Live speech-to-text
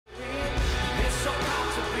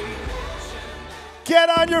Get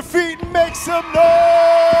on your feet and make some noise!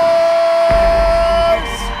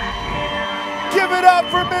 Give it up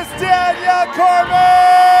for Miss Danielle Cormack!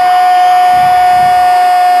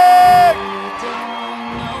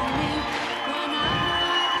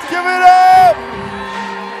 Give it up!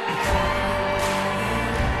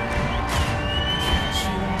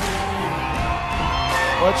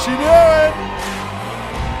 What's she doing?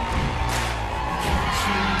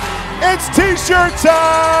 It's t-shirt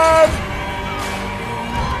time!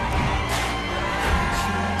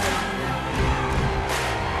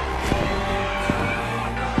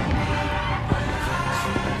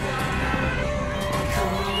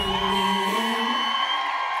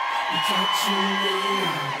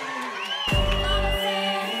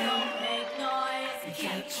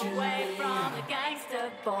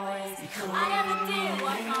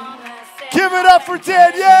 Give it up for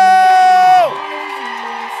Danielle!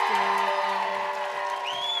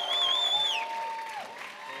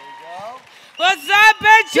 What's up,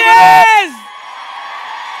 bitches?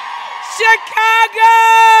 Chicago!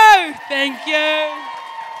 Thank you.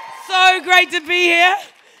 So great to be here.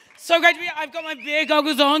 So great to be here. I've got my beer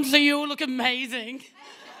goggles on, so you all look amazing.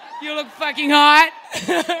 You look fucking hot.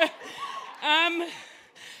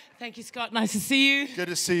 Thank you, Scott. Nice to see you. Good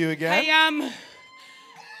to see you again. Hey,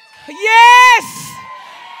 yes!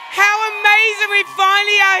 How amazing we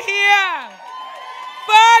finally are here.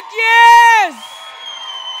 Fuck yes!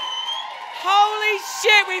 Holy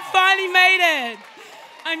shit, we finally made it.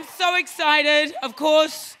 I'm so excited. Of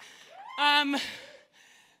course, I'm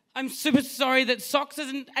super sorry that Socks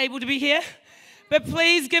isn't able to be here, but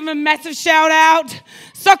please give him a massive shout out.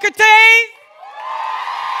 Socrates!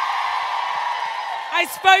 I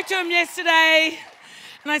spoke to him yesterday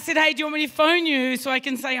and I said, hey, do you want me to phone you so I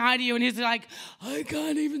can say hi to you? And he's like, I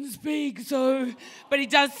can't even speak, so. But he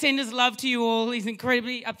does send his love to you all. He's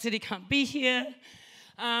incredibly upset he can't be here.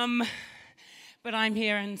 But I'm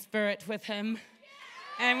here in spirit with him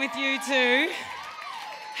and with you too.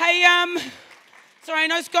 Hey, sorry, I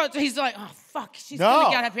know Scott, he's like, oh, fuck, she's going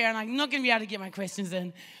to get up here and I'm not going to be able to get my questions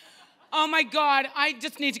in. Oh my God, I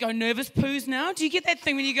just need to go nervous poos now. Do you get that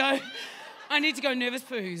thing when you go, I need to go nervous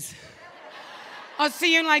poos? I'll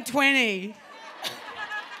see you in like 20.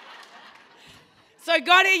 So I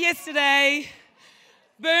got here yesterday.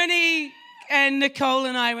 Bernie and Nicole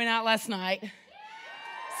and I went out last night.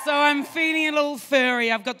 So I'm feeling a little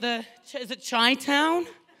furry. I've got the, is it Chi-Town?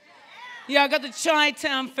 Yeah, I've got the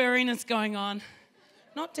Chi-Town furriness going on.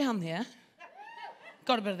 Not down there.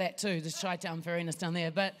 Got a bit of that too, the Chi-Town furriness down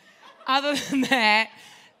there. But other than that,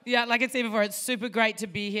 yeah, like I said before, it's super great to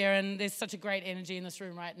be here, and there's such a great energy in this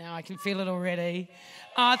room right now. I can feel it already.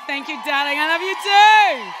 Oh, thank you, darling. I love you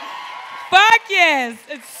too. Fuck yes.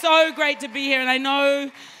 It's so great to be here, and I know,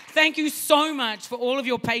 thank you so much for all of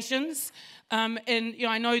your patience. And, you know,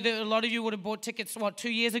 I know that a lot of you would have bought tickets, 2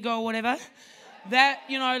 years ago or whatever. That,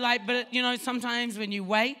 you know, like, but, you know, sometimes when you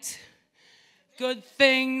wait, good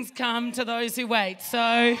things come to those who wait.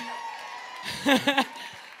 So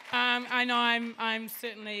I know I'm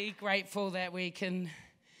certainly grateful that we can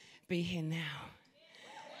be here now.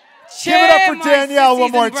 Give it up for Danielle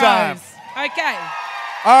one more time. Okay.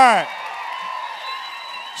 All right.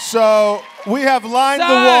 So we have lined the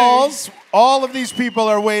walls. All of these people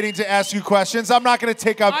are waiting to ask you questions. I'm not going to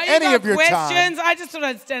take up any of your questions? time. I just thought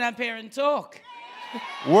I'd stand up here and talk.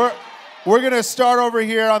 We're going to start over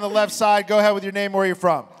here on the left side. Go ahead with your name. Where are you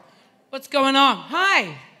from? What's going on?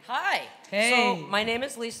 Hi. Hi. Hey. So my name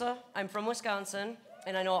is Lisa. I'm from Wisconsin.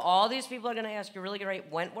 And I know all these people are going to ask you really great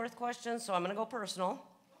Wentworth questions, so I'm going to go personal.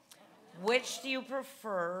 Which do you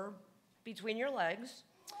prefer between your legs?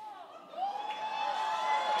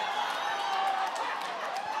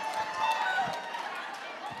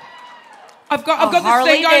 I've got this Harley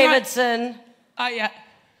thing going Davidson. Yeah.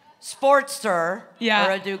 Sportster. Yeah.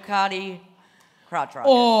 Or a Ducati crotch rocket.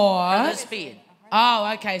 Or the speed.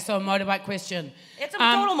 Oh, okay. So a motorbike question. It's a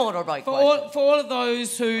total motorbike question. For all of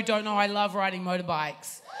those who don't know, I love riding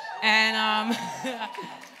motorbikes, and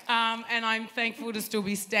and I'm thankful to still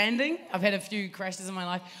be standing. I've had a few crashes in my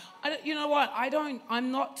life. You know what?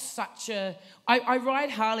 I'm not such a. I ride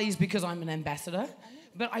Harleys because I'm an ambassador.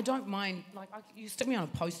 But I don't mind, like, you stick me on a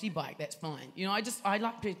postie bike, that's fine. You know, I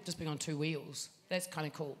like just being on 2 wheels. That's kind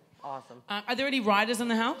of cool. Awesome. Are there any riders in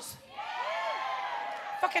the house?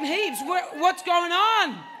 Fucking heaps. What's going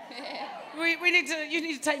on? You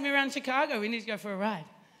need to take me around Chicago. We need to go for a ride.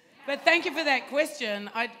 But thank you for that question.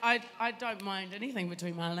 I don't mind anything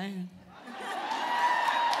between my legs.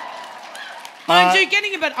 Mind you,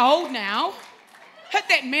 getting a bit old now. Hit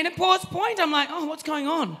that menopause point, I'm like, oh, what's going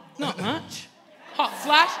on? Not much. Hot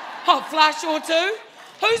flash or two.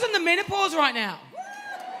 Who's in the menopause right now?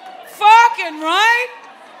 Fucking right?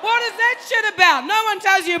 What is that shit about? No one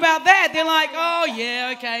tells you about that. They're like, oh,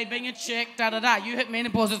 yeah, okay, being a chick, da-da-da. You hit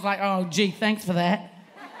menopause, it's like, oh, gee, thanks for that.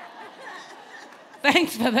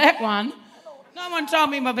 Thanks for that one. No one told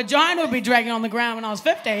me my vagina would be dragging on the ground when I was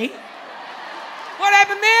 50. What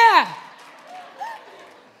happened there?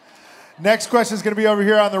 Next question is going to be over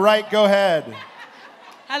here on the right. Go ahead.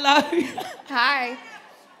 Hello. Hi.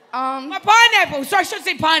 My pineapple. Sorry, I should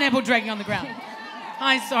say pineapple dragging on the ground.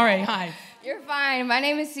 Hi, sorry. Hi. You're fine. My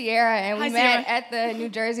name is Sierra, and we Hi, met Sierra. at the New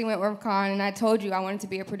Jersey WENTWORTHCON, and I told you I wanted to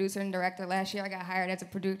be a producer and director. Last year, I got hired as a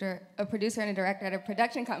producer and a director at a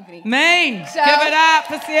production company. Maine. So- Give it up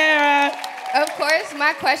for Sierra. Of course,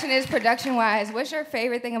 my question is production-wise, what's your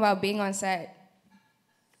favorite thing about being on set?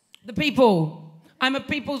 The people. I'm a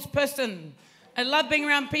people's person. I love being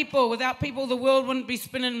around people. Without people, the world wouldn't be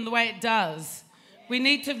spinning the way it does. We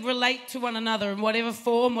need to relate to one another in whatever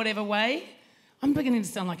form, whatever way. I'm beginning to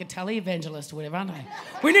sound like a tele-evangelist or whatever, aren't I?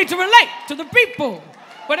 We need to relate to the people.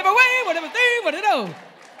 Whatever way, whatever thing, whatever. Oh,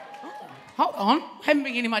 hold on. Haven't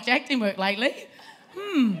been getting much acting work lately.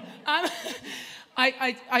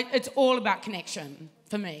 It's all about connection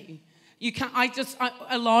for me. You can't,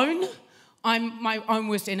 alone, I'm my own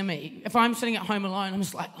worst enemy. If I'm sitting at home alone, I'm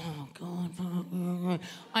just like, oh, God.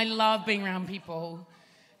 I love being around people,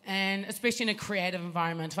 and especially in a creative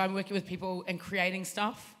environment. If I'm working with people and creating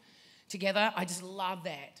stuff together, I just love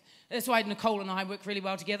that. That's why Nicole and I work really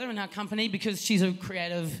well together in our company, because she's a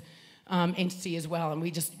creative entity as well, and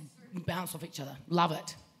we just bounce off each other. Love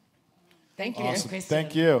it. Thank you. Awesome.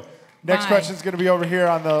 Thank you. Next Bye. question is going to be over here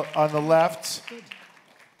on the left.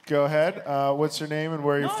 Go ahead. What's your name and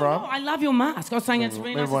where are you from? No, I love your mask. I was saying it's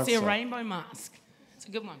really maybe nice to one see a sec. rainbow mask. It's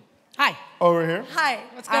a good one. Hi. Over here. Hi.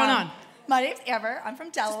 What's going on? My name's Amber. I'm from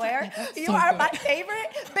Delaware. You so are good. my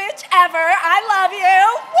favorite bitch ever. I love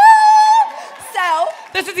you. Woo! So,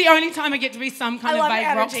 This is the only time I get to be some kind I of love vague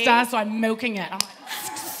your rock energy. star, so I'm milking it. I'm like,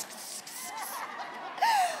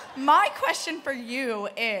 my question for you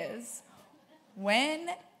is, when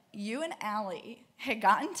you and Allie had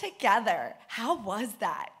gotten together, how was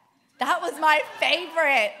that? That was my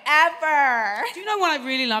favorite ever. do you know what I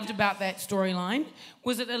really loved about that storyline?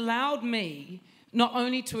 Was it allowed me not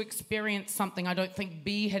only to experience something I don't think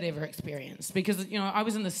B had ever experienced, because I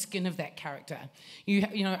was in the skin of that character. You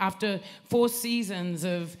know, after 4 seasons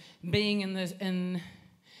of being in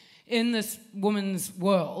this woman's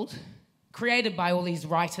world, created by all these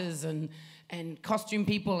writers and costume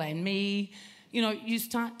people and me, you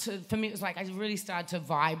start to. For me, it was like I really started to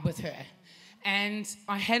vibe with her, and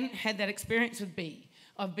I hadn't had that experience with B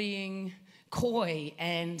of being coy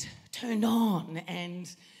and turned on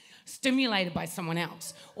and stimulated by someone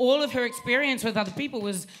else. All of her experience with other people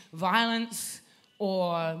was violence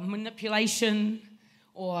or manipulation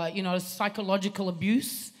or, psychological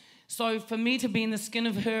abuse. So for me to be in the skin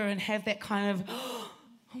of her and have that kind of, oh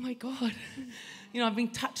my God, I've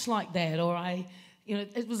been touched like that, or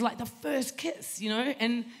it was like the first kiss,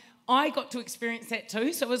 and I got to experience that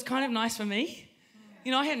too, so it was kind of nice for me.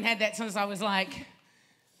 I hadn't had that since I was like,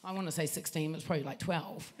 I want to say 16, but it's probably like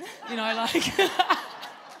 12.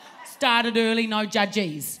 Started early, no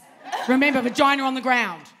judges. Remember, vagina on the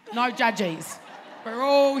ground, no judges. We're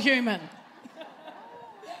all human.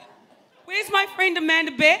 Where's my friend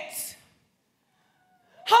Amanda Betts?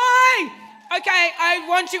 Hi! Okay, I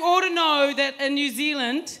want you all to know that in New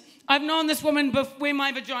Zealand, I've known this woman when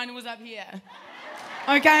my vagina was up here.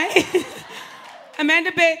 Okay?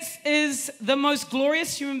 Amanda Betts is the most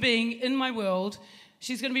glorious human being in my world.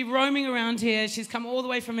 She's going to be roaming around here. She's come all the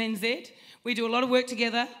way from NZ. We do a lot of work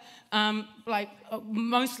together.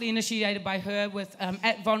 Mostly initiated by her with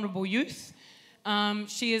at Vulnerable Youth.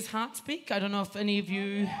 She is Heartspeak. I don't know if any of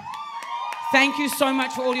you... Thank you so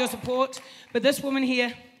much for all your support. But this woman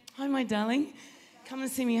here, hi, my darling, come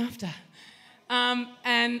and see me after. And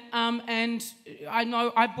I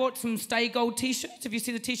know I bought some Stay Gold t-shirts. If you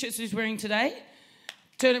see the t-shirts she's wearing today,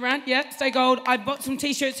 turn it around. Yeah, Stay Gold. I bought some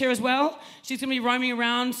t-shirts here as well. She's going to be roaming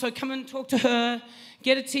around, so come and talk to her,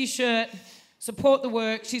 get a t-shirt. Support the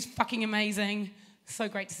work. She's fucking amazing. So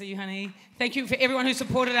great to see you, honey. Thank you for everyone who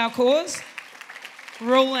supported our cause.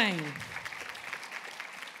 Rolling.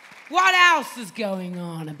 What else is going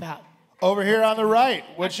on about? Over here on the right.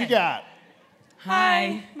 What you got?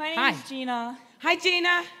 Hi. My name is Gina. Hi,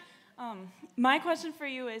 Gina. My question for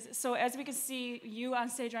you is, so as we can see you on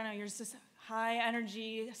stage right now, you're just high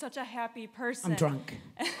energy, such a happy person. I'm drunk.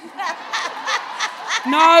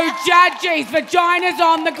 No judges, vaginas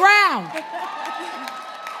on the ground.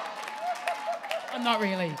 I'm not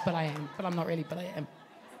really, but I am. But I'm not really, but I am.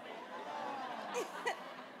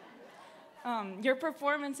 Your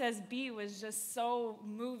performance as B was just so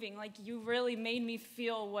moving. Like, you really made me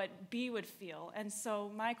feel what B would feel. And so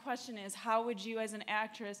my question is, how would you as an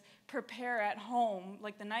actress prepare at home,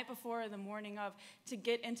 like the night before or the morning of, to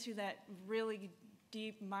get into that really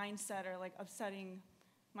deep mindset or like upsetting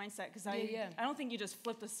mindset? Because I don't think you just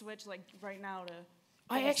flip the switch like right now to...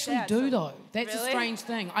 I actually do, though. That's Really? a strange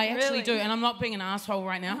thing. I actually Really? do. And I'm not being an asshole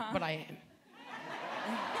right now, but I am.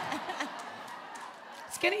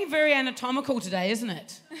 It's getting very anatomical today, isn't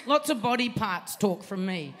it? Lots of body parts talk from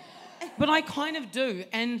me. But I kind of do,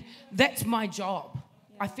 and that's my job.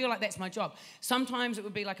 I feel like that's my job. Sometimes it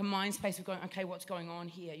would be like a mind space of going, okay, what's going on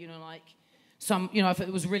here? You know, like if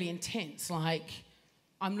it was really intense, like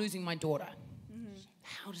I'm losing my daughter. Mm-hmm.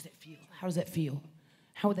 How does that feel? How does that feel?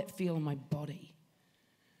 How would that feel in my body?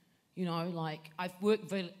 You know, like I've worked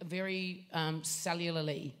very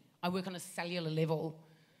cellularly. I work on a cellular level.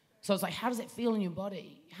 So it's like, how does it feel in your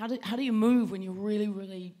body? How do you move when you're really,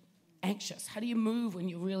 really anxious? How do you move when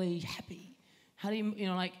you're really happy? How do you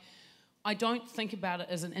know, like, I don't think about it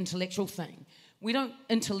as an intellectual thing. We don't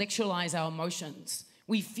intellectualize our emotions.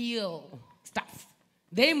 We feel stuff.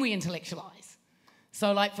 Then we intellectualize.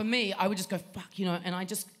 So, like, for me, I would just go, fuck, you know, and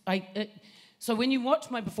so when you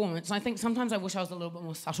watch my performance, I think sometimes I wish I was a little bit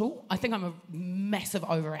more subtle. I think I'm a massive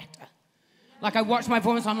overactor. Like, I watch my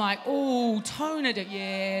performance, I'm like, oh, tone it,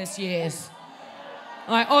 yes, yes.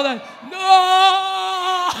 Like, oh, no!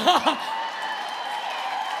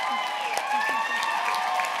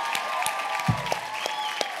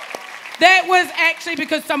 That was actually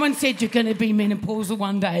because someone said you're going to be menopausal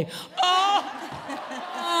one day. Oh!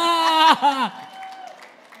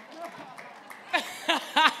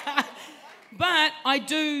 But I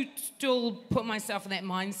do still put myself in that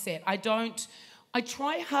mindset. I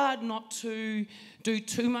try hard not to do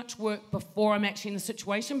too much work before I'm actually in the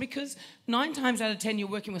situation, because 9 times out of 10 you're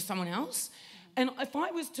working with someone else. And if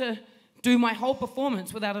I was to do my whole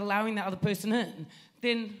performance without allowing that other person in,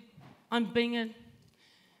 then I'm being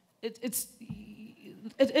it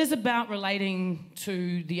is about relating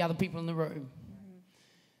to the other people in the room. Mm-hmm.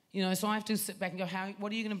 You know, so I have to sit back and go,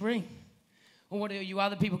 what are you going to bring? Or what are you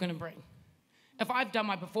other people going to bring? If I've done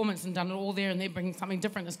my performance and done it all there and they're bringing something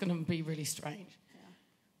different, it's going to be really strange.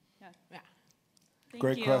 Yeah.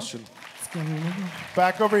 Great question. What's going on?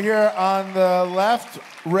 Back over here on the left,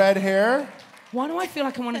 red hair. Why do I feel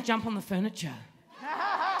like I want to jump on the furniture?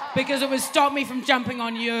 Because it would stop me from jumping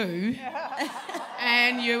on you.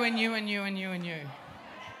 And you and you and you and you and you.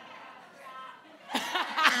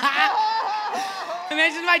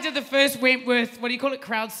 Imagine if I did the first Wentworth, what do you call it,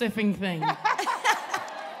 crowd surfing thing.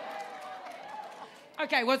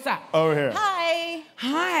 Okay, what's up? Over here. Hi.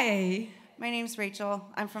 Hi. My name's Rachel.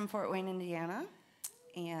 I'm from Fort Wayne, Indiana.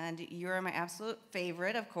 And you're my absolute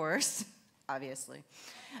favorite, of course, obviously.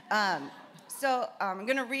 So I'm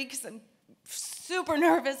going to read because I'm super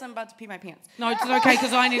nervous. I'm about to pee my pants. No, it's okay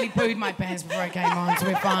because I nearly pooed my pants before I came on, so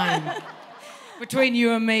we're fine. Between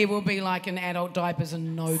you and me, we'll be like in adult diapers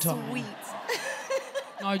in no time. Sweet.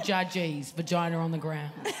 No judges, vagina on the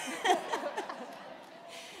ground.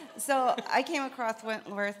 So I came across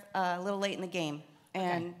Wentworth a little late in the game,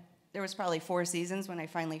 and there was probably 4 seasons when I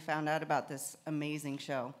finally found out about this amazing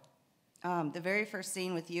show. The very first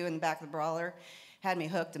scene with you in the back of the brawler had me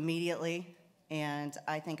hooked immediately, and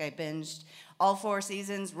I think I binged all 4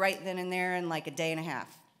 seasons right then and there in like a day and a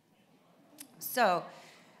half. So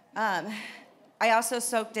I also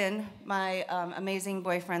soaked in my amazing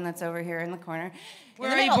boyfriend that's over here in the corner.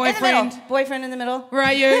 Where are you, boyfriend? Boyfriend in the middle. Where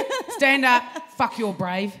are you? Stand up. Fuck, you're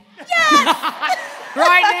brave. Yes!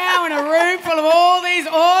 Right now in a room full of all these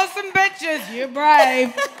awesome bitches, you're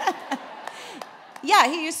brave. Yeah,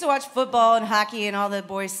 he used to watch football and hockey and all the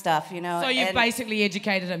boys stuff, you know. So you've basically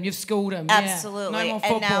educated him. You've schooled him. Absolutely. Yeah. No more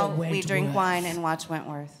football. And now Wentworth. we drink wine and watch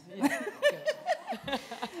Wentworth.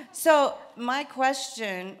 So my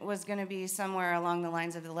question was going to be somewhere along the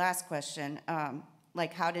lines of the last question.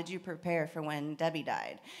 Like, how did you prepare for when Debbie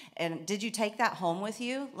died? And did you take that home with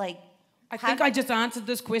you? Like, I think I just answered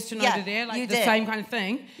this question over there, like the same kind of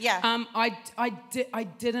thing. Yeah. I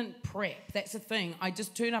didn't prep. That's the thing. I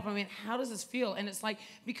just turned up and went, how does this feel? And it's like,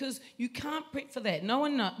 because you can't prep for that. No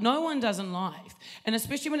one does in life. And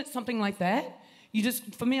especially when it's something like that,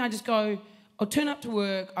 for me, I just go, I'll turn up to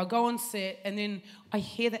work, I'll go on set, and then I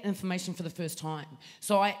hear that information for the first time.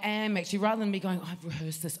 So I am actually, rather than me going, I've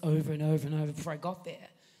rehearsed this over and over and over before I got there,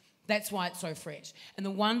 that's why it's so fresh. And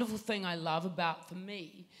the wonderful thing I love about, for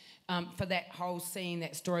me, for that whole scene,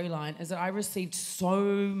 that storyline, is that I received so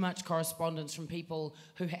much correspondence from people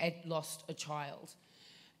who had lost a child.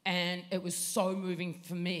 And it was so moving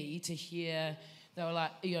for me to hear, they were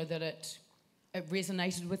like, you know, that it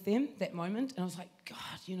resonated with them, that moment. And I was like, God,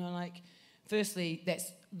 you know, like, firstly,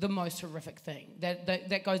 that's the most horrific thing.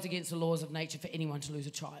 That goes against the laws of nature for anyone to lose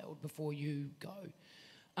a child before you go.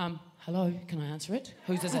 Hello, can I answer it?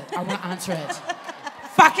 Whose is it? I want to answer it.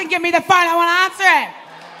 Fucking give me the phone, I want to answer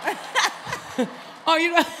it. Oh,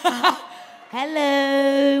 you know.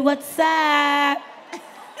 Hello, what's up?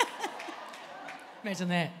 Imagine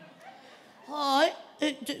that. Hi,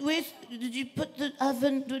 did you put the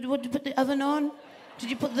oven, did you put the oven on? Did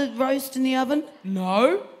you put the roast in the oven?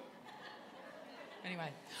 No. Anyway,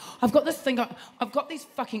 I've got this thing, I've got these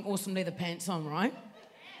fucking awesome leather pants on, right?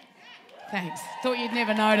 Thanks, thought you'd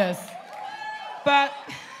never notice. But,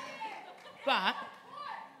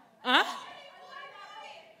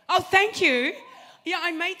 oh, thank you. Yeah,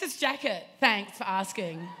 I made this jacket. Thanks for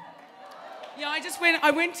asking. Yeah,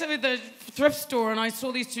 I went to the thrift store and I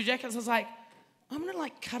saw these 2 jackets. I was like, I'm gonna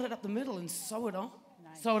like cut it up the middle and sew it on.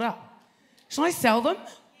 Nice. Sew it up. Should I sell them?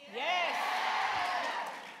 Yes.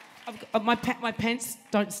 My pants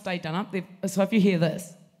don't stay done up. So if you hear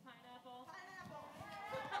this. Pineapple.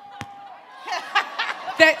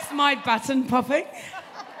 That's my button popping.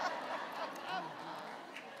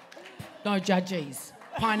 No judges.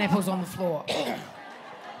 Pineapples on the floor. Am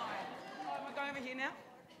I going over here now?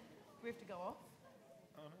 We have to go off?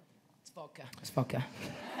 Oh, no. It's vodka. It's vodka.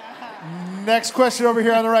 Next question over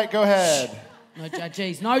here on the right. Go ahead. No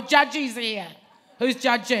judges. No judges here. Who's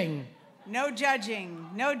judging? No judging.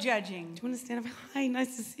 No judging. Do you want to stand up? Hi,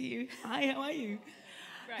 nice to see you. Hi, how are you?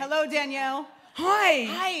 Great. Hello, Danielle. Hi.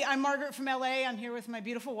 Hi, I'm Margaret from LA. I'm here with my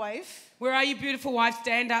beautiful wife. Where are you, beautiful wife?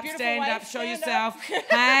 Stand up, Beautiful stand wife, up, show stand yourself. up.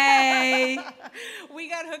 Hey. We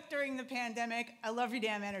got hooked during the pandemic. I love your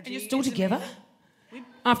damn energy. And you're still together? Amazing.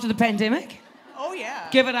 After the pandemic? Oh, yeah.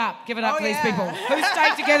 Give it up for these yeah. people. Who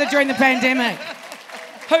stayed together during the pandemic?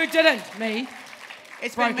 Who didn't? Me.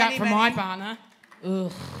 It's broke been many, up from many. my partner.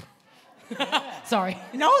 Ugh. Sorry.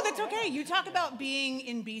 No, that's okay. You talk about being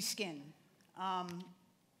in bee skin.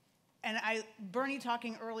 And Bernie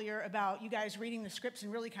talking earlier about you guys reading the scripts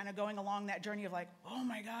and really kind of going along that journey of like, oh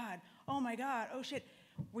my God, oh shit.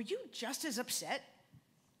 Were you just as upset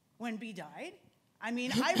when Bee died? I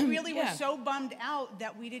mean, I really was so bummed out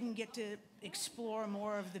that we didn't get to explore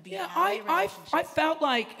more of the Bee and Allie relationship. I felt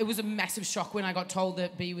like it was a massive shock when I got told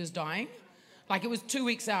that Bee was dying. Like, it was 2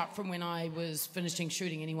 weeks out from when I was finishing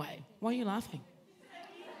shooting anyway. Why are you laughing?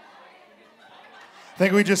 I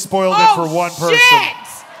think we just spoiled it for one person. Shit!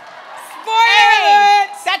 Hey,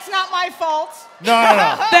 that's not my fault. No.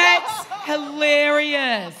 That's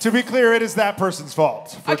hilarious. To be clear, it is that person's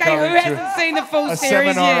fault. For Okay, who hasn't seen the full a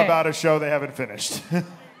series seminar yet? about a show they haven't finished. Who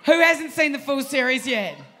hasn't seen the full series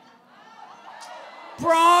yet?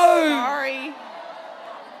 Bro! Sorry.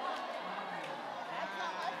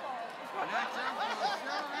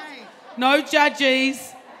 No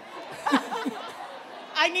judges.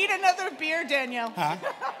 I need another beer, Danielle. Huh?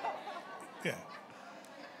 Yeah.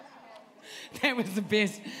 That was the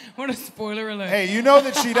best. What a spoiler alert. Hey, you know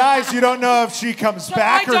that she dies. You don't know if she comes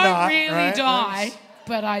back or not. I don't really right? die,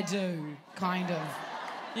 but I do, kind of.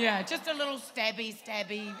 Yeah, just a little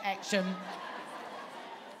stabby action.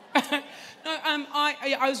 No,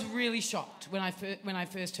 I was really shocked when I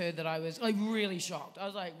first heard that. I was like really shocked. I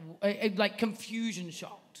was like confusion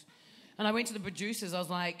shocked, and I went to the producers. I was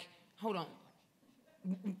like, hold on,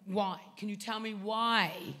 why? Can you tell me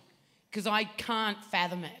why? Because I can't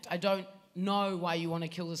fathom it. I don't know why you want to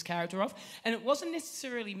kill this character off. And it wasn't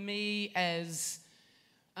necessarily me as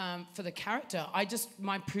for the character. I just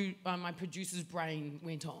my producer's brain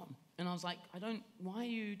went on, and I was like, why are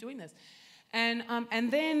you doing this? And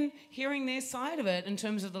then hearing their side of it in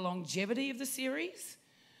terms of the longevity of the series,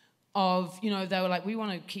 of, you know, they were like, we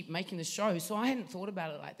want to keep making the show. So I hadn't thought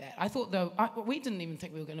about it like that. I thought, though, we didn't even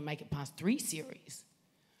think we were going to make it past 3 series.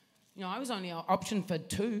 You know, I was only optioned for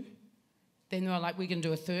 2. Then they were like, we can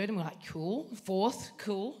do a 3rd, and we're like, cool. 4th,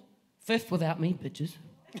 cool. 5th without me, bitches.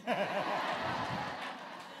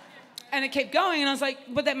 And it kept going, and I was like,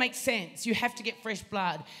 but that makes sense. You have to get fresh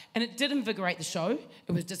blood. And it did invigorate the show.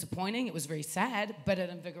 It was disappointing. It was very sad, but it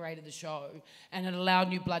invigorated the show, and it allowed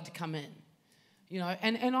new blood to come in. You know,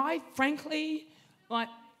 and I, frankly, like,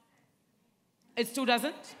 it still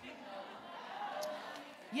doesn't.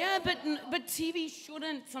 Yeah, but TV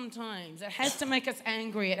shouldn't sometimes. It has to make us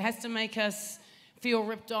angry. It has to make us feel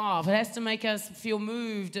ripped off. It has to make us feel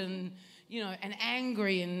moved and, you know, and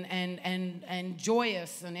angry and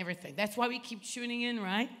joyous and everything. That's why we keep tuning in,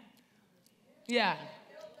 right? Yeah.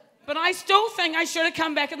 But I still think I should have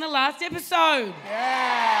come back in the last episode.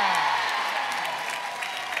 Yeah.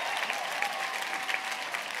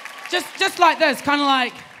 Just like this, kind of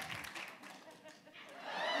like...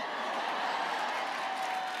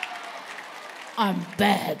 I'm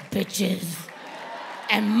bad, bitches.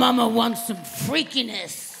 And mama wants some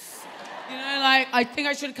freakiness. You know, like, I think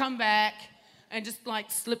I should have come back and just, like,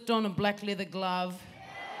 slipped on a black leather glove.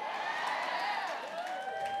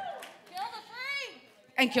 Kill the freak.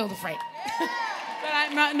 And kill the freak.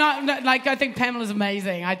 But not, like, I think Pamela's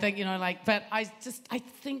amazing. I think, you know, like, but I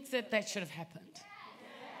think that should have happened.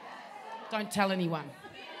 Don't tell anyone.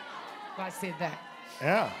 I said that.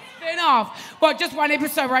 Yeah. Spin off. Well, just one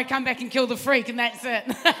episode where I come back and kill the freak and that's it.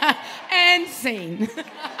 And scene.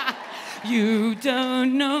 You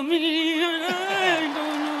don't know me, and I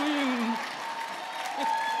don't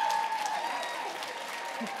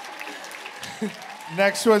know you.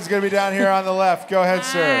 Next one's gonna be down here on the left. Go ahead,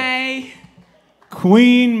 sir. Hi.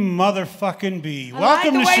 Queen motherfucking Bee.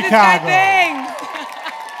 Welcome to Chicago.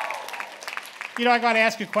 You know, I got to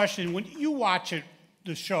ask you a question. When you watch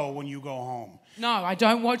the show when you go home? No, I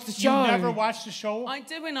don't watch the show. You never watched the show? I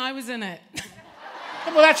did when I was in it.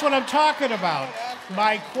 Well, that's what I'm talking about.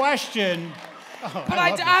 My question... Oh, but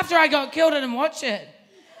after I got killed, I didn't watch it.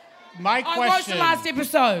 My question... I watched the last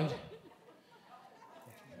episode.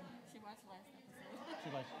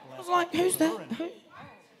 I was like, who's that? Who?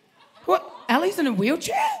 What? Allie's in a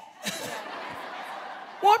wheelchair?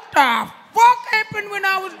 What the fuck happened when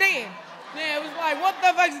I was there? Yeah, it was like, what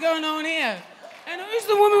the fuck's going on here? And who's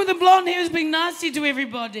the woman with the blonde hair who's being nasty to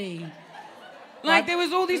everybody? Like, there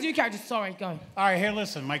was all these new characters. Sorry, go. All right, here,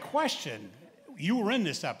 listen. My question, you were in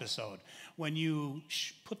this episode when you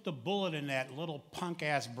put the bullet in that little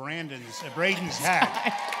punk-ass Braden's head.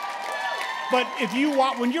 But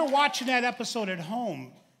when you're watching that episode at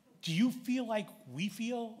home, do you feel like we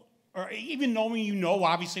feel? Or even knowing you know,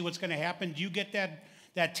 obviously, what's going to happen, do you get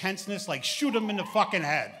that tenseness, like, shoot him in the fucking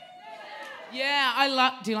head?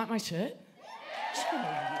 Yeah, do you like my shirt?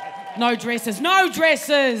 No dresses. No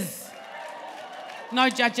dresses! No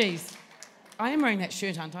judges. I am wearing that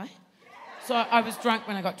shirt, aren't I? So I was drunk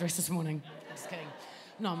when I got dressed this morning. Just kidding.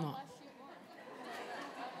 No,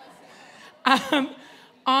 I'm not.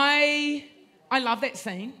 I love that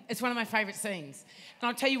scene. It's one of my favourite scenes. And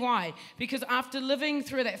I'll tell you why. Because after living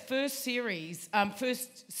through that first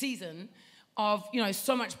season of, you know,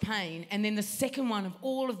 so much pain, and then the second one of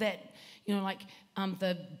all of that, you know, like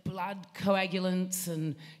the blood coagulants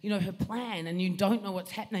and, you know, her plan, and you don't know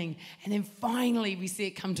what's happening, and then finally we see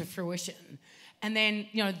it come to fruition. And then,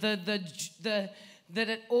 you know, that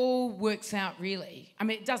it all works out really. I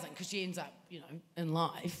mean, it doesn't, because she ends up, you know, in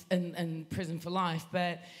life, in prison for life,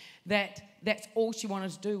 but that's all she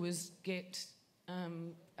wanted to do was get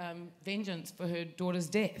vengeance for her daughter's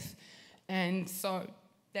death. And so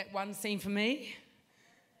that one scene for me,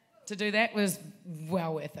 to do that was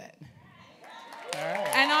well worth it.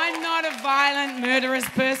 Right. And I'm not a violent, murderous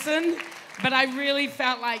person, but I really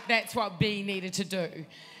felt like that's what B needed to do.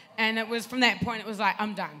 And it was from that point, it was like,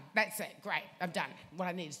 I'm done. That's it. Great. I've done what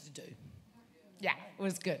I needed to do. Yeah, it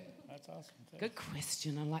was good. That's awesome. Good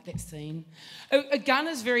question. I like that scene. A gun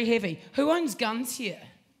is very heavy. Who owns guns here?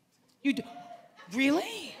 You do?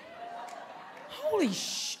 Really? Holy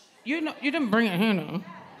sh! You didn't bring it here, no?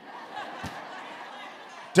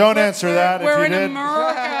 Don't answer that if you did. We're in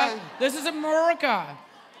America. This is America.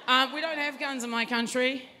 We don't have guns in my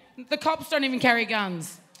country. The cops don't even carry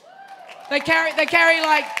guns. They carry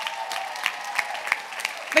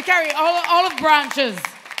olive branches.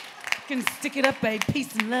 You can stick it up, babe.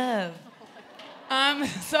 Peace and love.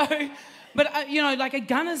 You know, like a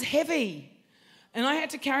gun is heavy. And I had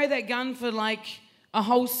to carry that gun for like a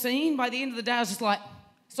whole scene. By the end of the day, I was just like,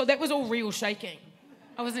 so that was all real shaking.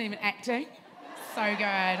 I wasn't even acting. So good.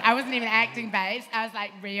 I wasn't even acting, babes. I was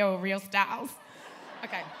like real styles.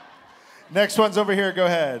 Okay. Next one's over here. Go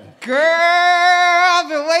ahead. Girl, I've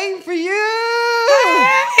been waiting for you.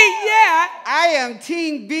 Hey, yeah. I am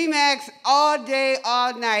Team B-Max all day,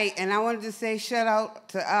 all night. And I wanted to say shout out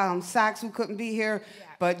to Socks, who couldn't be here. Yeah.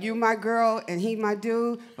 But you my girl and he my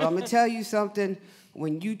dude. But I'm going to tell you something.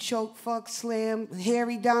 When you choke, fuck, slam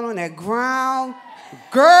Harry down on that ground,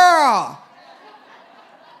 girl.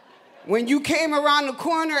 When you came around the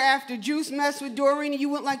corner after Juice messed with Doreen and you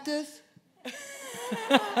went like this.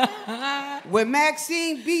 When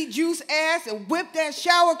Maxine beat Juice ass and whipped that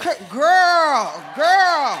shower curtain, girl,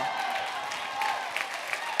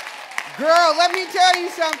 let me tell you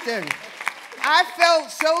something. I felt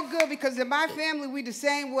so good because in my family, we the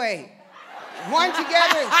same way. One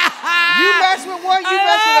together, you mess with one, you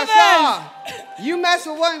mess with us all. You mess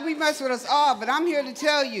with one, we mess with us all. But I'm here to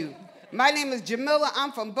tell you, my name is Jamila.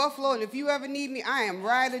 I'm from Buffalo, and if you ever need me, I am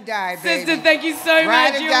ride or die, baby. Sister, thank you so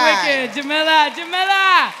much. You're wicked. Jamila.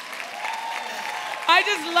 I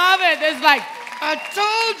just love it. It's like, I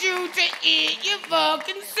told you to eat your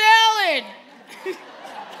fucking salad.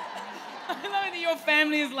 I love that your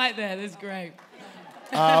family is like that. It's great.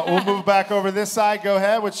 We'll move back over this side. Go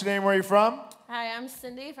ahead. What's your name? Where are you from? Hi, I'm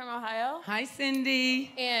Cindy from Ohio. Hi,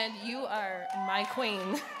 Cindy. And you are my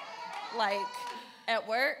queen. Like, at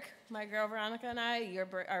work, my girl Veronica and I,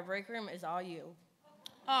 our break room is all you.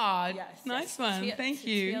 Oh, yes, nice one. Thank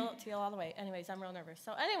you. Teal all the way. Anyways, I'm real nervous.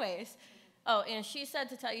 So anyways, oh, and she said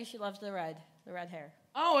to tell you she loves the red hair.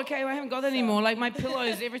 Oh, okay. Well, I haven't got that anymore. Like, my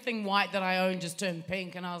pillows, everything white that I own just turned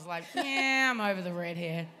pink, and I was like, yeah, I'm over the red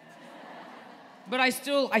hair. But I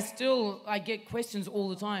get questions all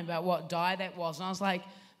the time about what dye that was, and I was like,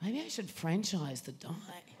 maybe I should franchise the dye.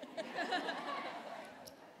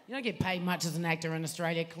 You don't get paid much as an actor in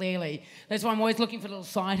Australia, clearly. That's why I'm always looking for little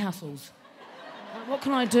side hustles. Like, what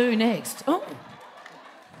can I do next? Oh.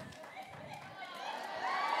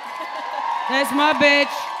 That's my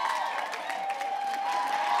bitch.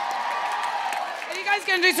 Are you guys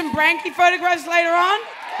going to do some Branky photographs later on?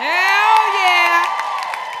 Hell yeah!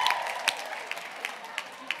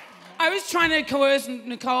 I was trying to coerce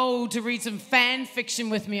Nicole to read some fan fiction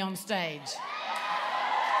with me on stage.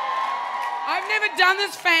 I've never done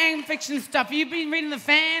this fan fiction stuff. Have you been reading the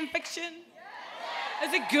fan fiction?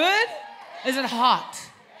 Is it good? Is it hot?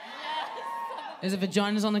 Is it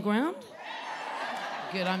vaginas on the ground?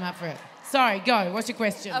 Good, I'm up for it. Sorry, go. What's your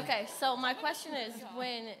question? Okay, so my question is,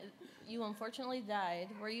 when you unfortunately died,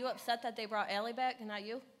 were you upset that they brought Allie back and not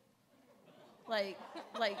you? Like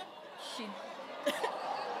she...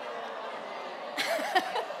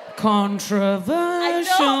 Controversial.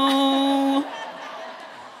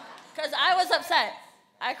 Because I was upset.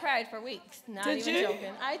 I cried for weeks. Not Did even you?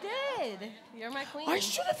 joking. I did. You're my queen. I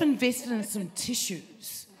should have invested in some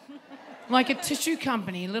tissues. Like a tissue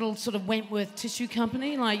company, a little sort of Wentworth tissue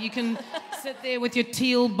company. Like you can sit there with your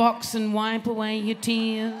teal box and wipe away your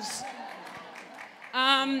tears.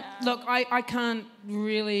 Look, I can't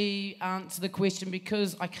really answer the question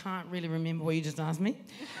because I can't really remember what you just asked me.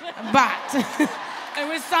 But it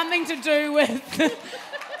was something to do with,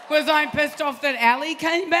 was I pissed off that Allie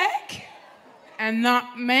came back and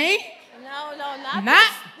not me? No, not Nah,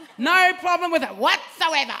 no problem with it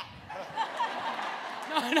whatsoever.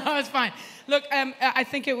 No, it's fine. Look, I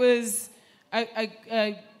think it was,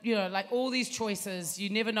 you know, like all these choices, you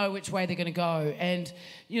never know which way they're going to go. And,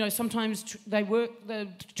 you know, sometimes they work, the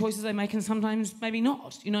choices they make, and sometimes maybe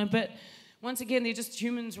not, you know. But once again, they're just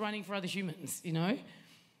humans running for other humans, you know.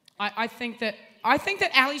 I think that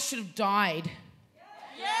Allie should have died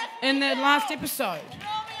in the last episode.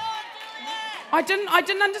 I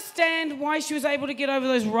didn't understand why she was able to get over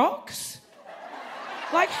those rocks.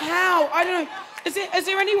 Like how? I don't know. Is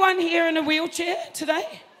there anyone here in a wheelchair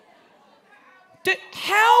today?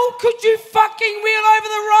 How could you fucking wheel over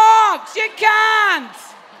the rocks? You can't.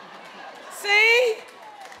 See?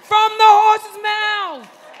 From the horse's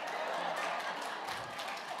mouth.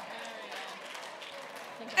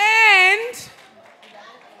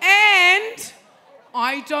 And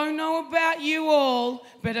I don't know about you all,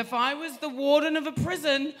 but if I was the warden of a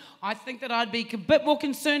prison, I think that I'd be a bit more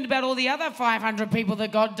concerned about all the other 500 people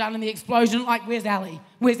that got done in the explosion. Like, where's Allie?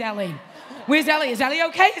 Where's Allie? Where's Allie? Is Allie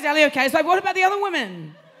okay? Is Allie okay? It's like, what about the other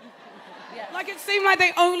women? Yes. Like, it seemed like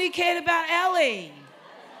they only cared about Allie.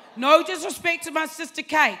 No disrespect to my sister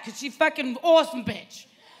Kate, because she's fucking awesome bitch.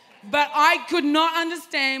 But I could not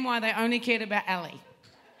understand why they only cared about Allie.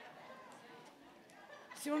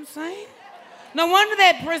 See what I'm saying? No wonder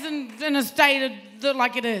that prison's in a state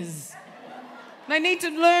like it is. They need to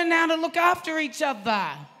learn how to look after each other.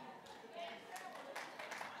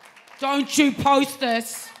 Don't you post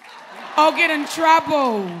this. I'll get in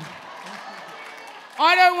trouble.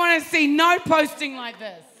 I don't want to see no posting like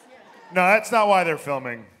this. No, that's not why they're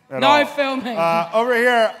filming at no all. Filming. Over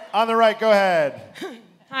here on the right, go ahead.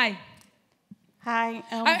 Hi. Hi.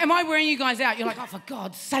 Am I wearing you guys out? You're like, oh, for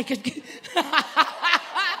God's sake.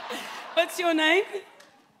 What's your name?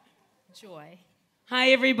 Joy. Hi,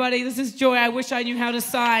 everybody. This is Joy. I wish I knew how to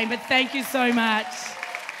sign, but thank you so much.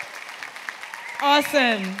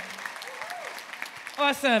 Awesome.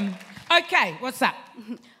 Awesome. Okay, what's up?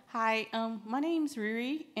 Hi, my name's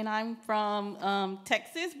Riri, and I'm from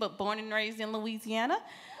Texas, but born and raised in Louisiana.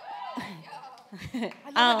 I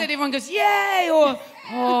love that everyone goes, yay, or,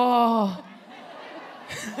 oh.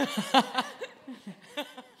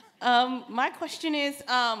 My question is,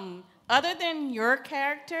 other than your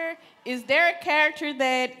character, is there a character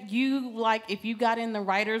that you, like, if you got in the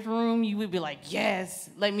writer's room, you would be like, yes,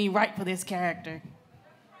 let me write for this character?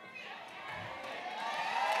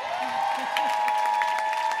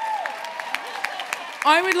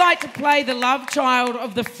 I would like to play the love child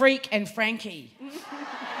of the Freak and Frankie.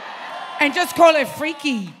 And just call her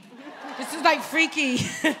Freaky. This is like freaky.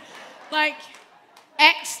 Like,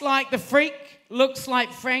 acts like the freak, looks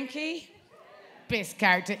like Frankie. Best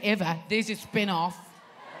character ever. There's your spin-off.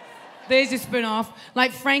 There's your spin-off.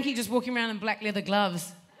 Like Frankie just walking around in black leather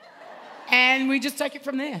gloves. And we just take it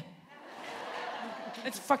from there.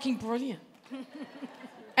 It's fucking brilliant.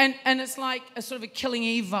 And it's like a sort of a Killing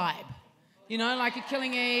Eve vibe. You know, like a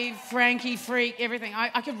Killing Eve, Frankie, freak, everything.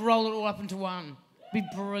 I could roll it all up into one. Be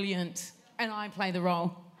brilliant. And I play the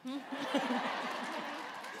role.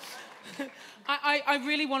 I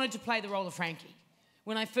really wanted to play the role of Frankie.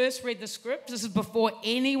 When I first read the script, this is before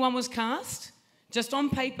anyone was cast, just on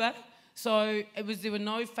paper. So there were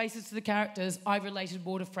no faces to the characters. I related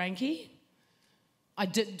more to Frankie. I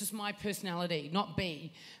did just my personality, not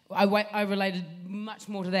B. I related much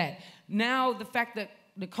more to that. Now, the fact that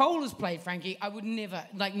Nicole has played Frankie, I would never,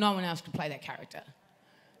 like no one else could play that character.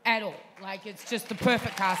 At all. Like, it's just the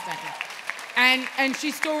perfect casting. And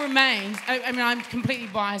she still remains, I mean, I'm completely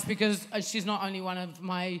biased because she's not only one of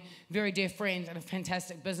my very dear friends and a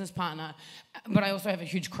fantastic business partner, but I also have a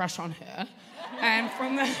huge crush on her. And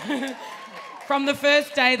from the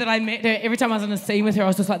first day that I met her, every time I was in a scene with her, I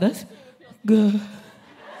was just like this. Gah.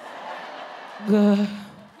 Gah.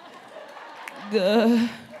 Gah.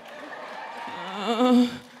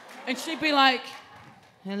 And she'd be like,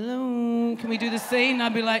 hello, can we do the scene? And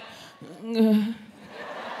I'd be like,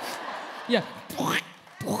 yeah.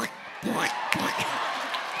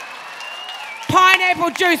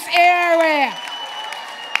 Pineapple juice everywhere.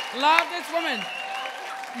 Love this woman.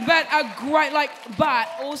 But but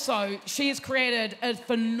also she has created a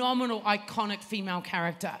phenomenal, iconic female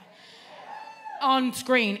character on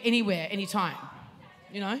screen, anywhere, anytime.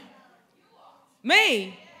 You know?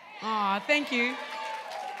 Me? Aw, thank you.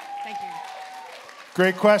 Thank you.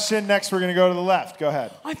 Great question. Next, we're going to go to the left. Go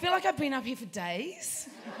ahead. I feel like I've been up here for days.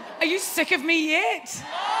 Are you sick of me yet?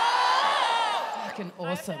 Fucking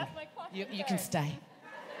awesome. You can stay.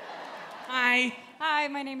 Hi. Hi,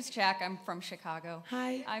 my name's Jack. I'm from Chicago.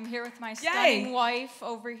 Hi. I'm here with my stunning wife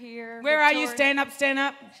over here. Where are you? Stand up, stand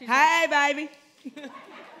up. Hi, baby.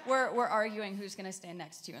 We're arguing who's going to stand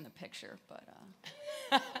next to you in the picture, but...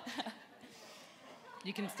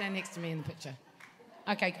 You can stand next to me in the picture.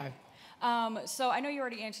 Okay, go. So I know you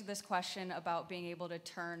already answered this question about being able to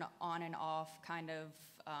turn on and off kind of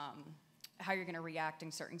how you're going to react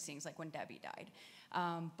in certain scenes, like when Debbie died.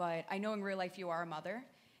 But I know in real life you are a mother.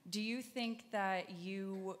 Do you think that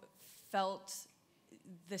you felt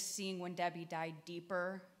the scene when Debbie died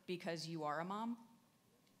deeper because you are a mom?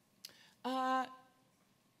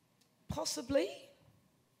 Possibly.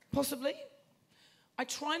 Possibly. I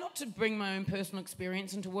try not to bring my own personal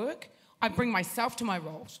experience into work. I bring myself to my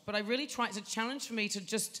roles, but I really try. It's a challenge for me to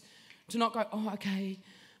not go, oh, okay,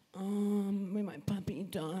 when my puppy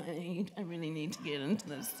died, I really need to get into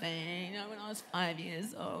this scene. You know, when I was 5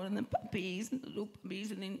 years old, and the puppies, and the little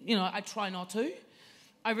puppies, and then, you know, I try not to.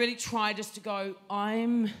 I really try just to go,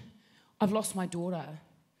 I've lost my daughter,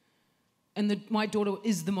 and my daughter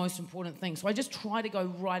is the most important thing. So I just try to go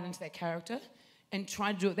right into that character and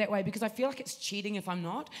try to do it that way, because I feel like it's cheating if I'm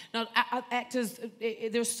not. Now, actors,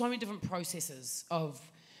 there are so many different processes of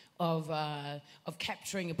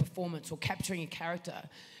capturing a performance or capturing a character.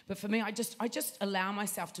 But for me, I just allow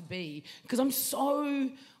myself to be, because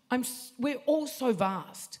we're all so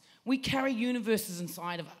vast. We carry universes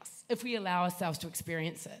inside of us if we allow ourselves to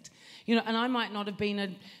experience it. You know, and I might not have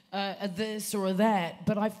been a this or a that,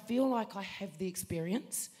 but I feel like I have the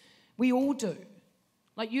experience. We all do.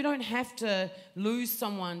 Like, you don't have to lose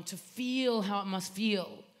someone to feel how it must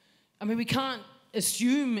feel. I mean, we can't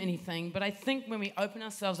assume anything, but I think when we open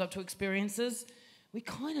ourselves up to experiences, we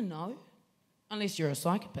kind of know, unless you're a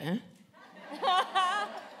psychopath.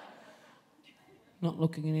 Not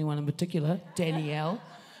looking at anyone in particular, Danielle.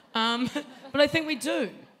 But I think we do.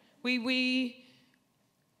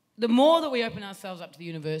 The more that we open ourselves up to the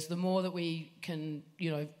universe, the more that we can,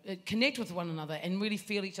 you know, connect with one another and really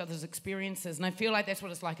feel each other's experiences. And I feel like that's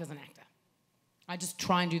what it's like as an actor. I just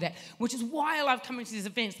try and do that, which is why I love coming to these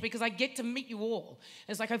events, because I get to meet you all.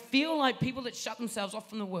 It's like I feel like people that shut themselves off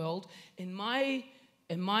from the world, in my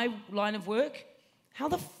line of work, how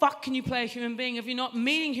the fuck can you play a human being if you're not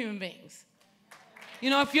meeting human beings?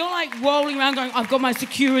 You know, if you're like rolling around going, I've got my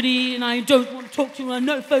security and I don't want to talk to you,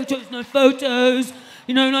 no photos.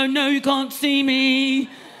 You know, no, you can't see me.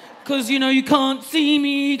 Because, you know, you can't see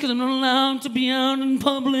me because I'm not allowed to be out in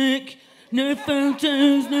public. No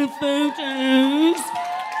photos. It's like,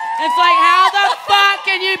 how the fuck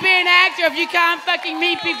can you be an actor if you can't fucking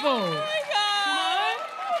meet people? Oh my God.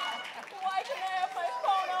 Why can I have my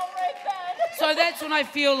phone out right then? So that's when I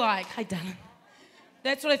feel like, hi, darling.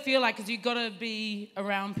 That's what I feel like, because you've got to be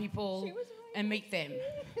around people and meet them.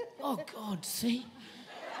 Oh, God, see?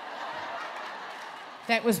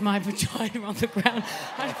 That was my vagina on the ground.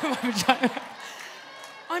 I put my vagina.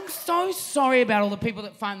 I'm so sorry about all the people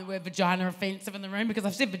that find the word vagina offensive in the room, because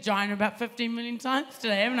I've said vagina about 15 million times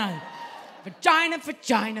today, haven't I? Vagina,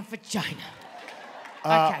 vagina, vagina.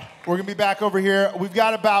 Okay. We're going to be back over here. We've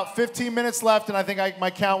got about 15 minutes left, and I think my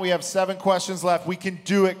count, we have 7 questions left. We can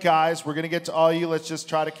do it, guys. We're going to get to all of you. Let's just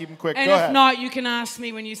try to keep them quick. And Go if ahead. not, you can ask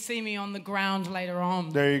me when you see me on the ground later on.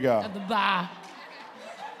 There you go. At the bar.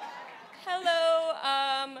 Hello.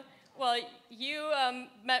 Well, you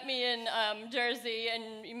met me in Jersey,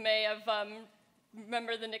 and you may have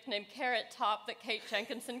remember the nickname Carrot Top that Kate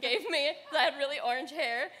Jenkinson gave me. I had really orange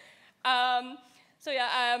hair. My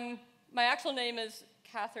actual name is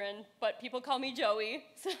Catherine, but people call me Joey,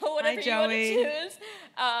 so whatever you want to choose.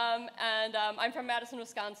 I'm from Madison,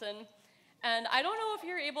 Wisconsin. And I don't know if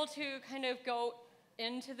you're able to kind of go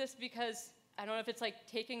into this, because I don't know if it's like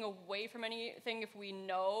taking away from anything if we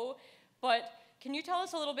know, but can you tell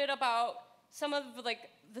us a little bit about some of like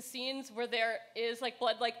the scenes where there is like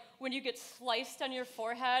blood, like when you get sliced on your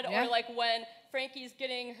forehead, or like when Frankie's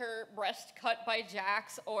getting her breast cut by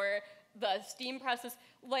Jax, or the steam presses,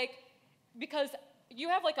 like, because you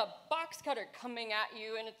have like a box cutter coming at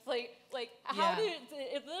you, and it's like how do you,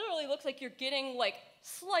 it literally looks like you're getting like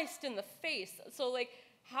sliced in the face. So like,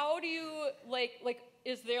 how do you like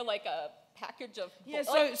is there like a package of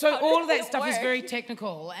so all of that stuff is very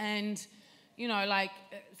technical, and you know, like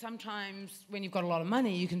sometimes when you've got a lot of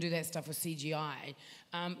money, you can do that stuff with CGI.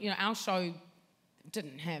 You know, our show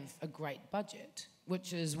didn't have a great budget,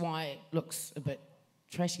 which is why it looks a bit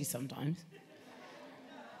trashy sometimes.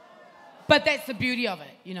 But that's the beauty of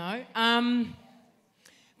it, you know.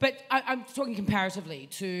 But I'm talking comparatively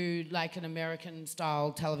to like an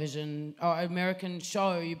American-style television or American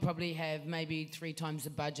show. You probably have maybe 3 times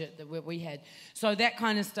the budget that we had. So that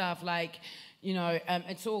kind of stuff, like, you know,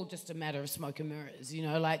 it's all just a matter of smoke and mirrors, you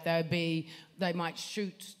know. Like they might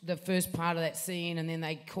shoot the first part of that scene, and then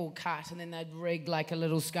they'd call cut, and then they'd rig like a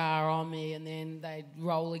little scar on me, and then they'd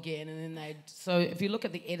roll again, and then they'd. So if you look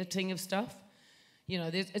at the editing of stuff, you know,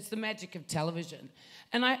 it's the magic of television,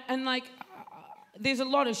 there's a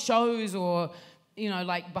lot of shows, or you know,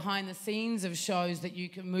 like behind the scenes of shows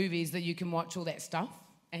movies that you can watch all that stuff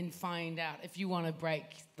and find out if you want to break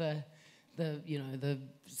the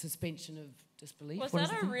suspension of disbelief. Was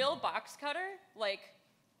that a real box cutter?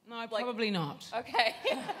 No, probably not. Okay.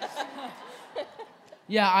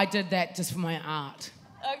 Yeah, I did that just for my art.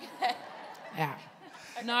 Okay. Yeah.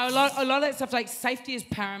 No, a lot of that stuff, like safety is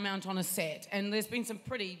paramount on a set, and there's been some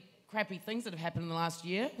pretty crappy things that have happened in the last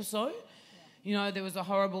year or so. Yeah. You know, there was a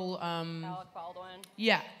horrible... Alec Baldwin.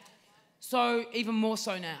 Yeah. So even more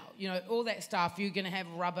so now, you know, all that stuff, you're going to have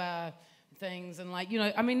rubber things and like, you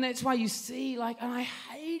know, I mean, that's why you see like, and I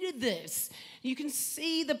hated this. You can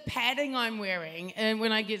see the padding I'm wearing, and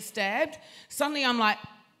when I get stabbed, suddenly I'm like,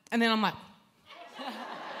 and then I'm like...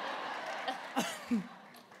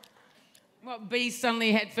 Well, B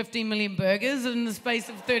suddenly had 15 million burgers in the space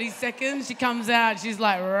of 30 seconds. She comes out, she's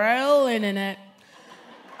like rolling in it.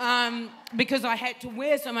 Because I had to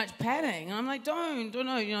wear so much padding. And I'm like, don't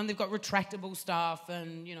know. You know, and they've got retractable stuff,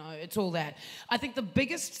 and, you know, it's all that. I think the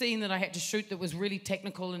biggest scene that I had to shoot that was really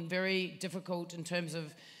technical and very difficult in terms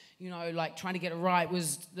of, you know, like trying to get it right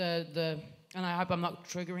was and I hope I'm not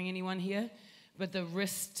triggering anyone here, but the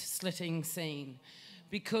wrist slitting scene.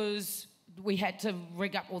 Because we had to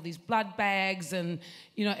rig up all these blood bags, and,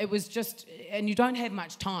 you know, it was just, and you don't have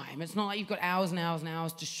much time. It's not like you've got hours and hours and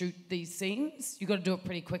hours to shoot these scenes. You've got to do it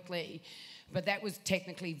pretty quickly. But that was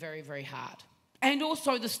technically very, very hard. And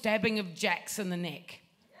also the stabbing of Jax in the neck.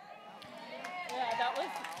 Yeah, that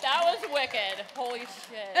was wicked. Holy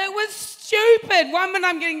shit. It was stupid. One minute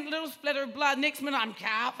I'm getting a little splatter of blood, next minute I'm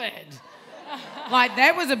covered. Like,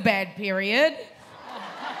 that was a bad period.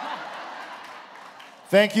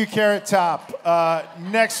 Thank you, Carrot Top.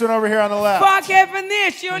 Next one over here on the left. Fuck happened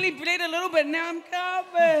there? She only bled a little bit, now I'm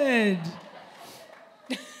covered.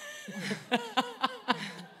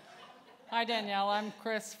 Hi, Danielle. I'm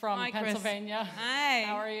Chris from Pennsylvania. Hi.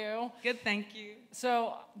 How are you? Good, thank you.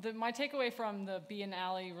 So my takeaway from the B and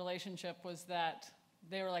Allie relationship was that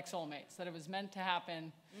they were like soulmates, that it was meant to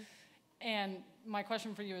happen. And my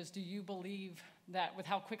question for you is, do you believe that with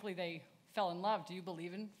how quickly they fell in love, do you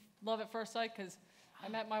believe in love at first sight? Because I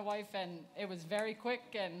met my wife, and it was very quick,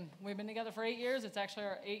 and we've been together for 8 years. It's actually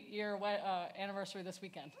our 8-year anniversary this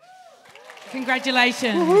weekend.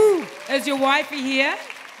 Congratulations. Woo-hoo. Is your wifey here?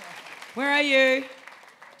 Where are you?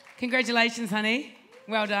 Congratulations, honey.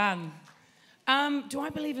 Well done. Do I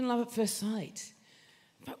believe in love at first sight?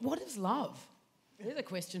 But what is love? There's a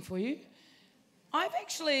question for you. I've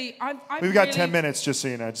We've got really, 10 minutes, just so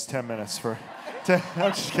you know. Just 10 minutes for...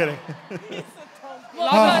 I'm just kidding.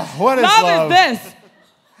 Love what is love? Love is this.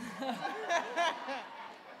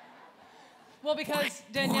 Well, because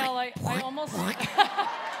Danielle, I almost...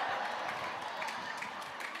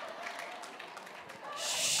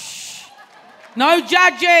 No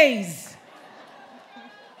judges.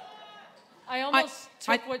 I almost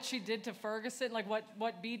took what she did to Ferguson, like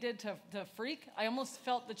what B did to Freak. I almost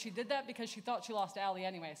felt that she did that because she thought she lost Allie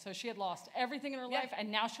anyway. So she had lost everything in her life,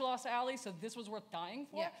 and now she lost Allie, so this was worth dying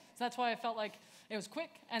for. Yeah. So that's why I felt like it was quick,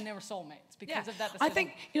 and they were soulmates because of that decision. I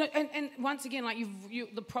think, and once again, like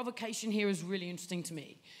the provocation here is really interesting to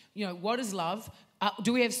me. What is love?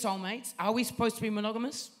 Do we have soulmates? Are we supposed to be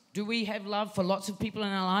monogamous? Do we have love for lots of people in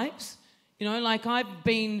our lives? Like I've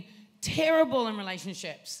been terrible in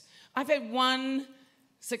relationships. I've had one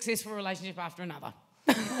successful relationship after another.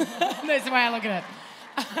 That's the way I look at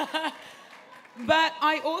it. But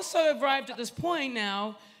I also arrived at this point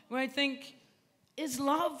now where I think, is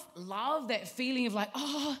love that feeling of like,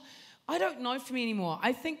 I don't know for me anymore.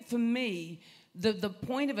 I think for me, the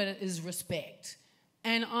point of it is respect.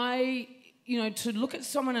 And to look at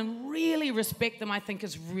someone and really respect them, I think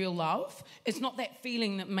is real love. It's not that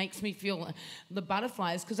feeling that makes me feel the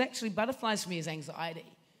butterflies, because actually butterflies for me is anxiety.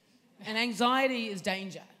 And anxiety is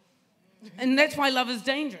danger. And that's why love is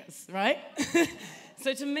dangerous, right?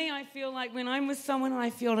 So to me, I feel like when I'm with someone and I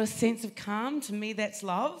feel a sense of calm, to me that's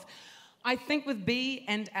love. I think with B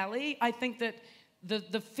and Allie, I think that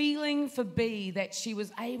the feeling for B that she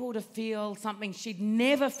was able to feel something she'd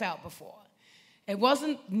never felt before. It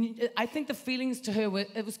wasn't, I think the feelings to her,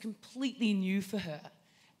 it was completely new for her.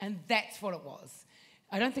 And that's what it was.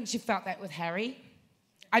 I don't think she felt that with Harry.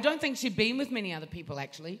 I don't think she'd been with many other people,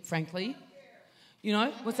 actually, frankly.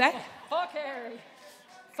 What's that? Fuck Harry.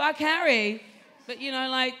 Fuck Harry. But,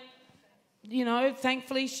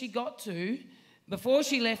 thankfully she got to, before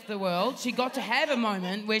she left the world, she got to have a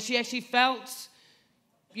moment where she actually felt,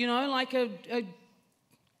 like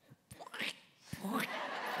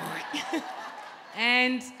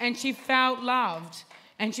and she felt loved,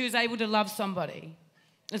 and she was able to love somebody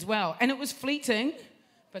as well. And it was fleeting,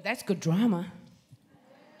 but that's good drama.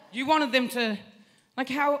 You wanted them to, like,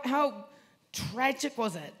 how tragic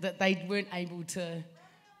was it that they weren't able to?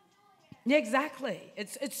 Yeah, exactly.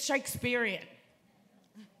 It's Shakespearean.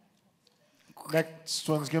 Next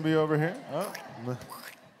one's gonna be over here. Oh.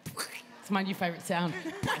 It's my new favorite sound.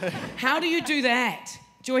 How do you do that,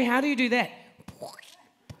 Joy? How do you do that?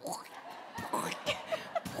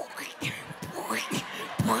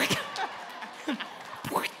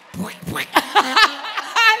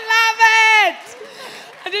 I love it!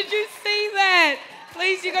 Did you see that?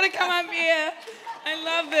 Please, you gotta come up here. I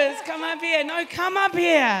love this. Come up here. No, come up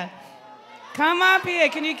here. Come up here.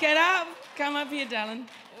 Can you get up? Come up here, darling.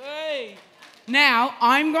 Hey. Now,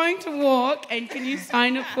 I'm going to walk, and can you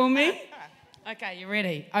sign it for me? Okay, you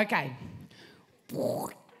ready? Okay.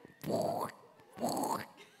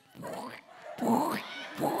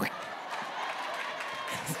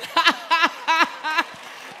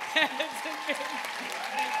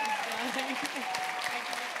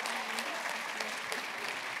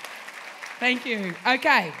 Thank you.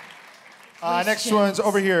 Okay. Next one's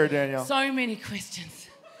over here, Danielle. So many questions.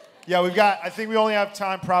 Yeah, I think we only have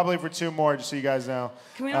time probably for 2 more, just so you guys know.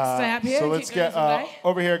 Can we not stay up here? So let's get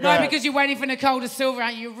over here. Go ahead. Because you're waiting for Nicole to Silver,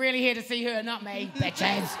 aren't you? You're really here to see her, not me,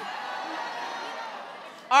 bitches.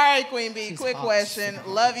 All right, Queen Bee, quick hot. question.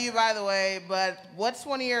 Love you, by the way, but what's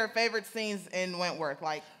one of your favorite scenes in Wentworth,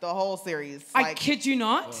 like the whole series? I kid you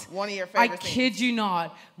not. One of your favorite scenes. I kid you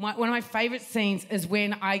not. One of my favorite scenes is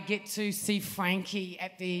when I get to see Frankie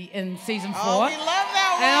in season 4. Oh, we love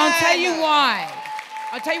that one. And I'll tell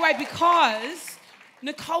you why. Because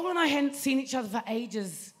Nicole and I hadn't seen each other for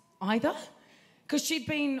ages either. Because she'd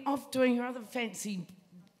been off doing her other fancy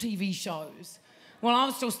TV shows while I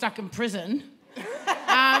was still stuck in prison.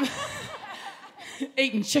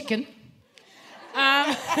 Eating chicken.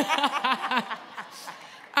 But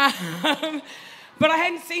I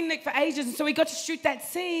hadn't seen Nick for ages, and so we got to shoot that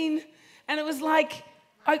scene, and it was like,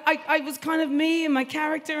 I was kind of me and my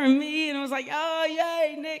character and me, and I was like, oh,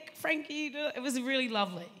 yay, Nick, Frankie. It was really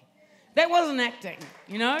lovely. That wasn't acting,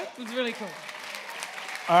 It was really cool.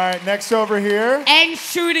 All right, next over here. And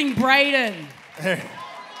shooting Brayden.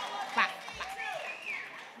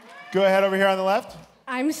 Go ahead over here on the left.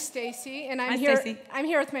 I'm Stacy, and I'm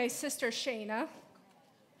here with my sister Shayna.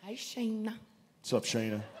 Hi, Shayna. What's up,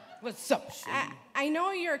 Shayna? What's up, Shayna? I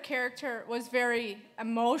know your character was very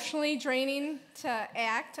emotionally draining to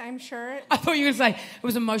act, I'm sure. I thought you were going to say it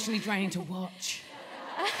was emotionally draining to watch.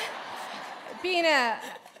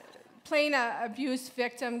 Playing a abuse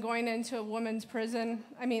victim, going into a woman's prison,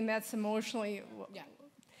 I mean, that's emotionally. Yeah.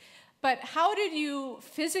 But how did you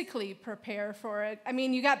physically prepare for it? I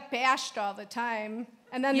mean, you got bashed all the time,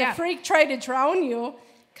 and then the freak tried to drown you.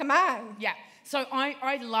 Come on. Yeah. So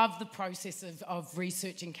I love the process of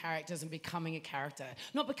researching characters and becoming a character.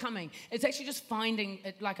 Not becoming. It's actually just finding,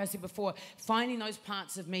 like I said before, finding those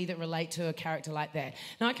parts of me that relate to a character like that.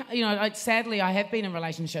 Now, sadly, I have been in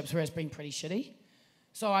relationships where it's been pretty shitty.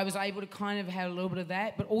 So I was able to kind of have a little bit of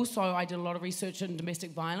that, but also I did a lot of research in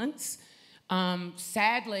domestic violence.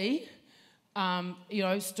 Sadly,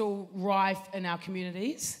 still rife in our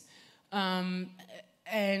communities. I'm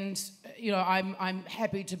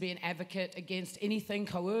happy to be an advocate against anything,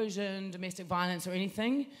 coercion, domestic violence or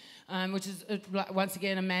anything, which is, once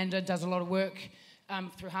again, Amanda does a lot of work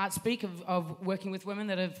through Heartspeak of working with women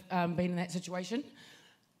that have been in that situation.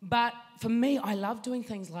 But for me, I love doing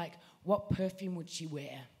things like, what perfume would she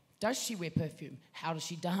wear? Does she wear perfume? How does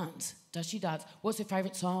she dance? Does she dance? What's her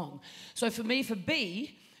favorite song? So for me, for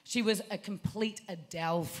B, she was a complete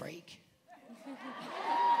Adele freak.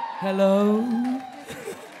 Hello?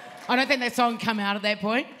 I don't think that song came out at that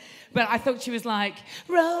point, but I thought she was like,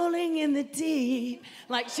 rolling in the deep.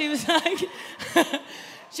 Like, she was like,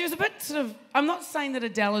 she was a bit sort of, I'm not saying that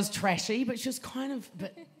Adele is trashy, but she was kind of a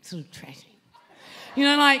bit sort of trashy. You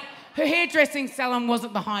know, like, her hairdressing salon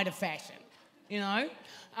wasn't the height of fashion, you know?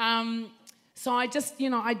 So I just,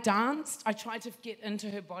 I danced. I tried to get into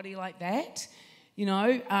her body like that,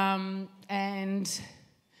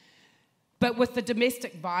 but with the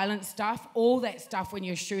domestic violence stuff, all that stuff when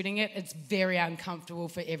you're shooting it, it's very uncomfortable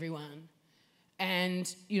for everyone. And,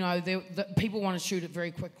 the people want to shoot it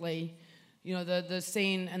very quickly. The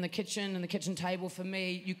scene in the kitchen and the kitchen table, for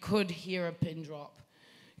me, you could hear a pin drop.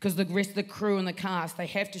 Because the rest of the crew and the cast, they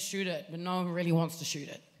have to shoot it, but no one really wants to shoot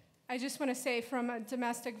it. I just want to say, from a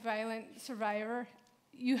domestic violence survivor,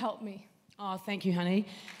 you helped me. Oh, thank you, honey.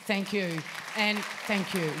 Thank you. And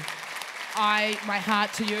thank you. My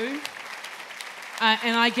heart to you.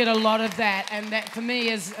 And I get a lot of that. And that, for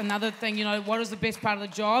me, is another thing. What is the best part of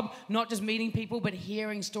the job? Not just meeting people, but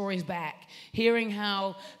hearing stories back. Hearing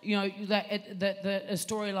how, that a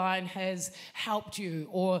storyline has helped you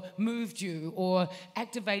or moved you or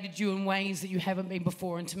activated you in ways that you haven't been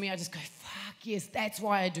before. And to me, I just go, fuck, yes, that's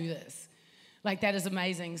why I do this. Like, that is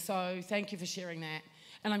amazing. So thank you for sharing that.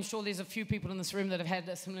 And I'm sure there's a few people in this room that have had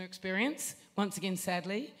a similar experience, once again,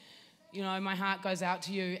 sadly. My heart goes out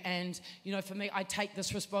to you, and for me, I take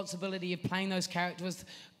this responsibility of playing those characters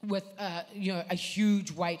with a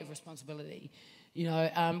huge weight of responsibility.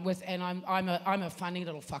 I'm a funny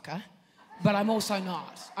little fucker, but I'm also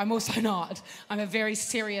not. I'm a very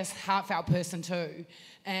serious, heartfelt person too,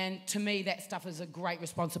 and to me, that stuff is a great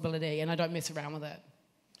responsibility, and I don't mess around with it.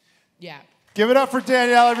 Yeah. Give it up for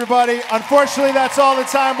Danielle, everybody. Unfortunately, that's all the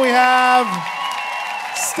time we have.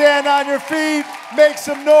 Stand on your feet, make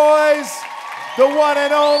some noise. The one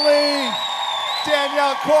and only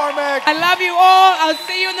Danielle Cormack. I love you all. I'll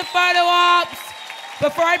see you in the photo ops.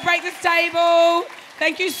 Before I break this table,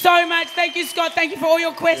 thank you so much. Thank you, Scott. Thank you for all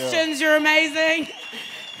your questions. Yeah. You're amazing.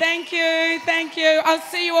 Thank you. Thank you. I'll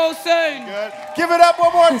see you all soon. Good. Give it up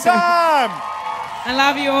one more time. I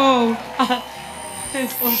love you all.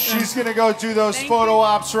 Awesome. She's going to go do those photo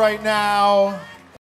ops right now.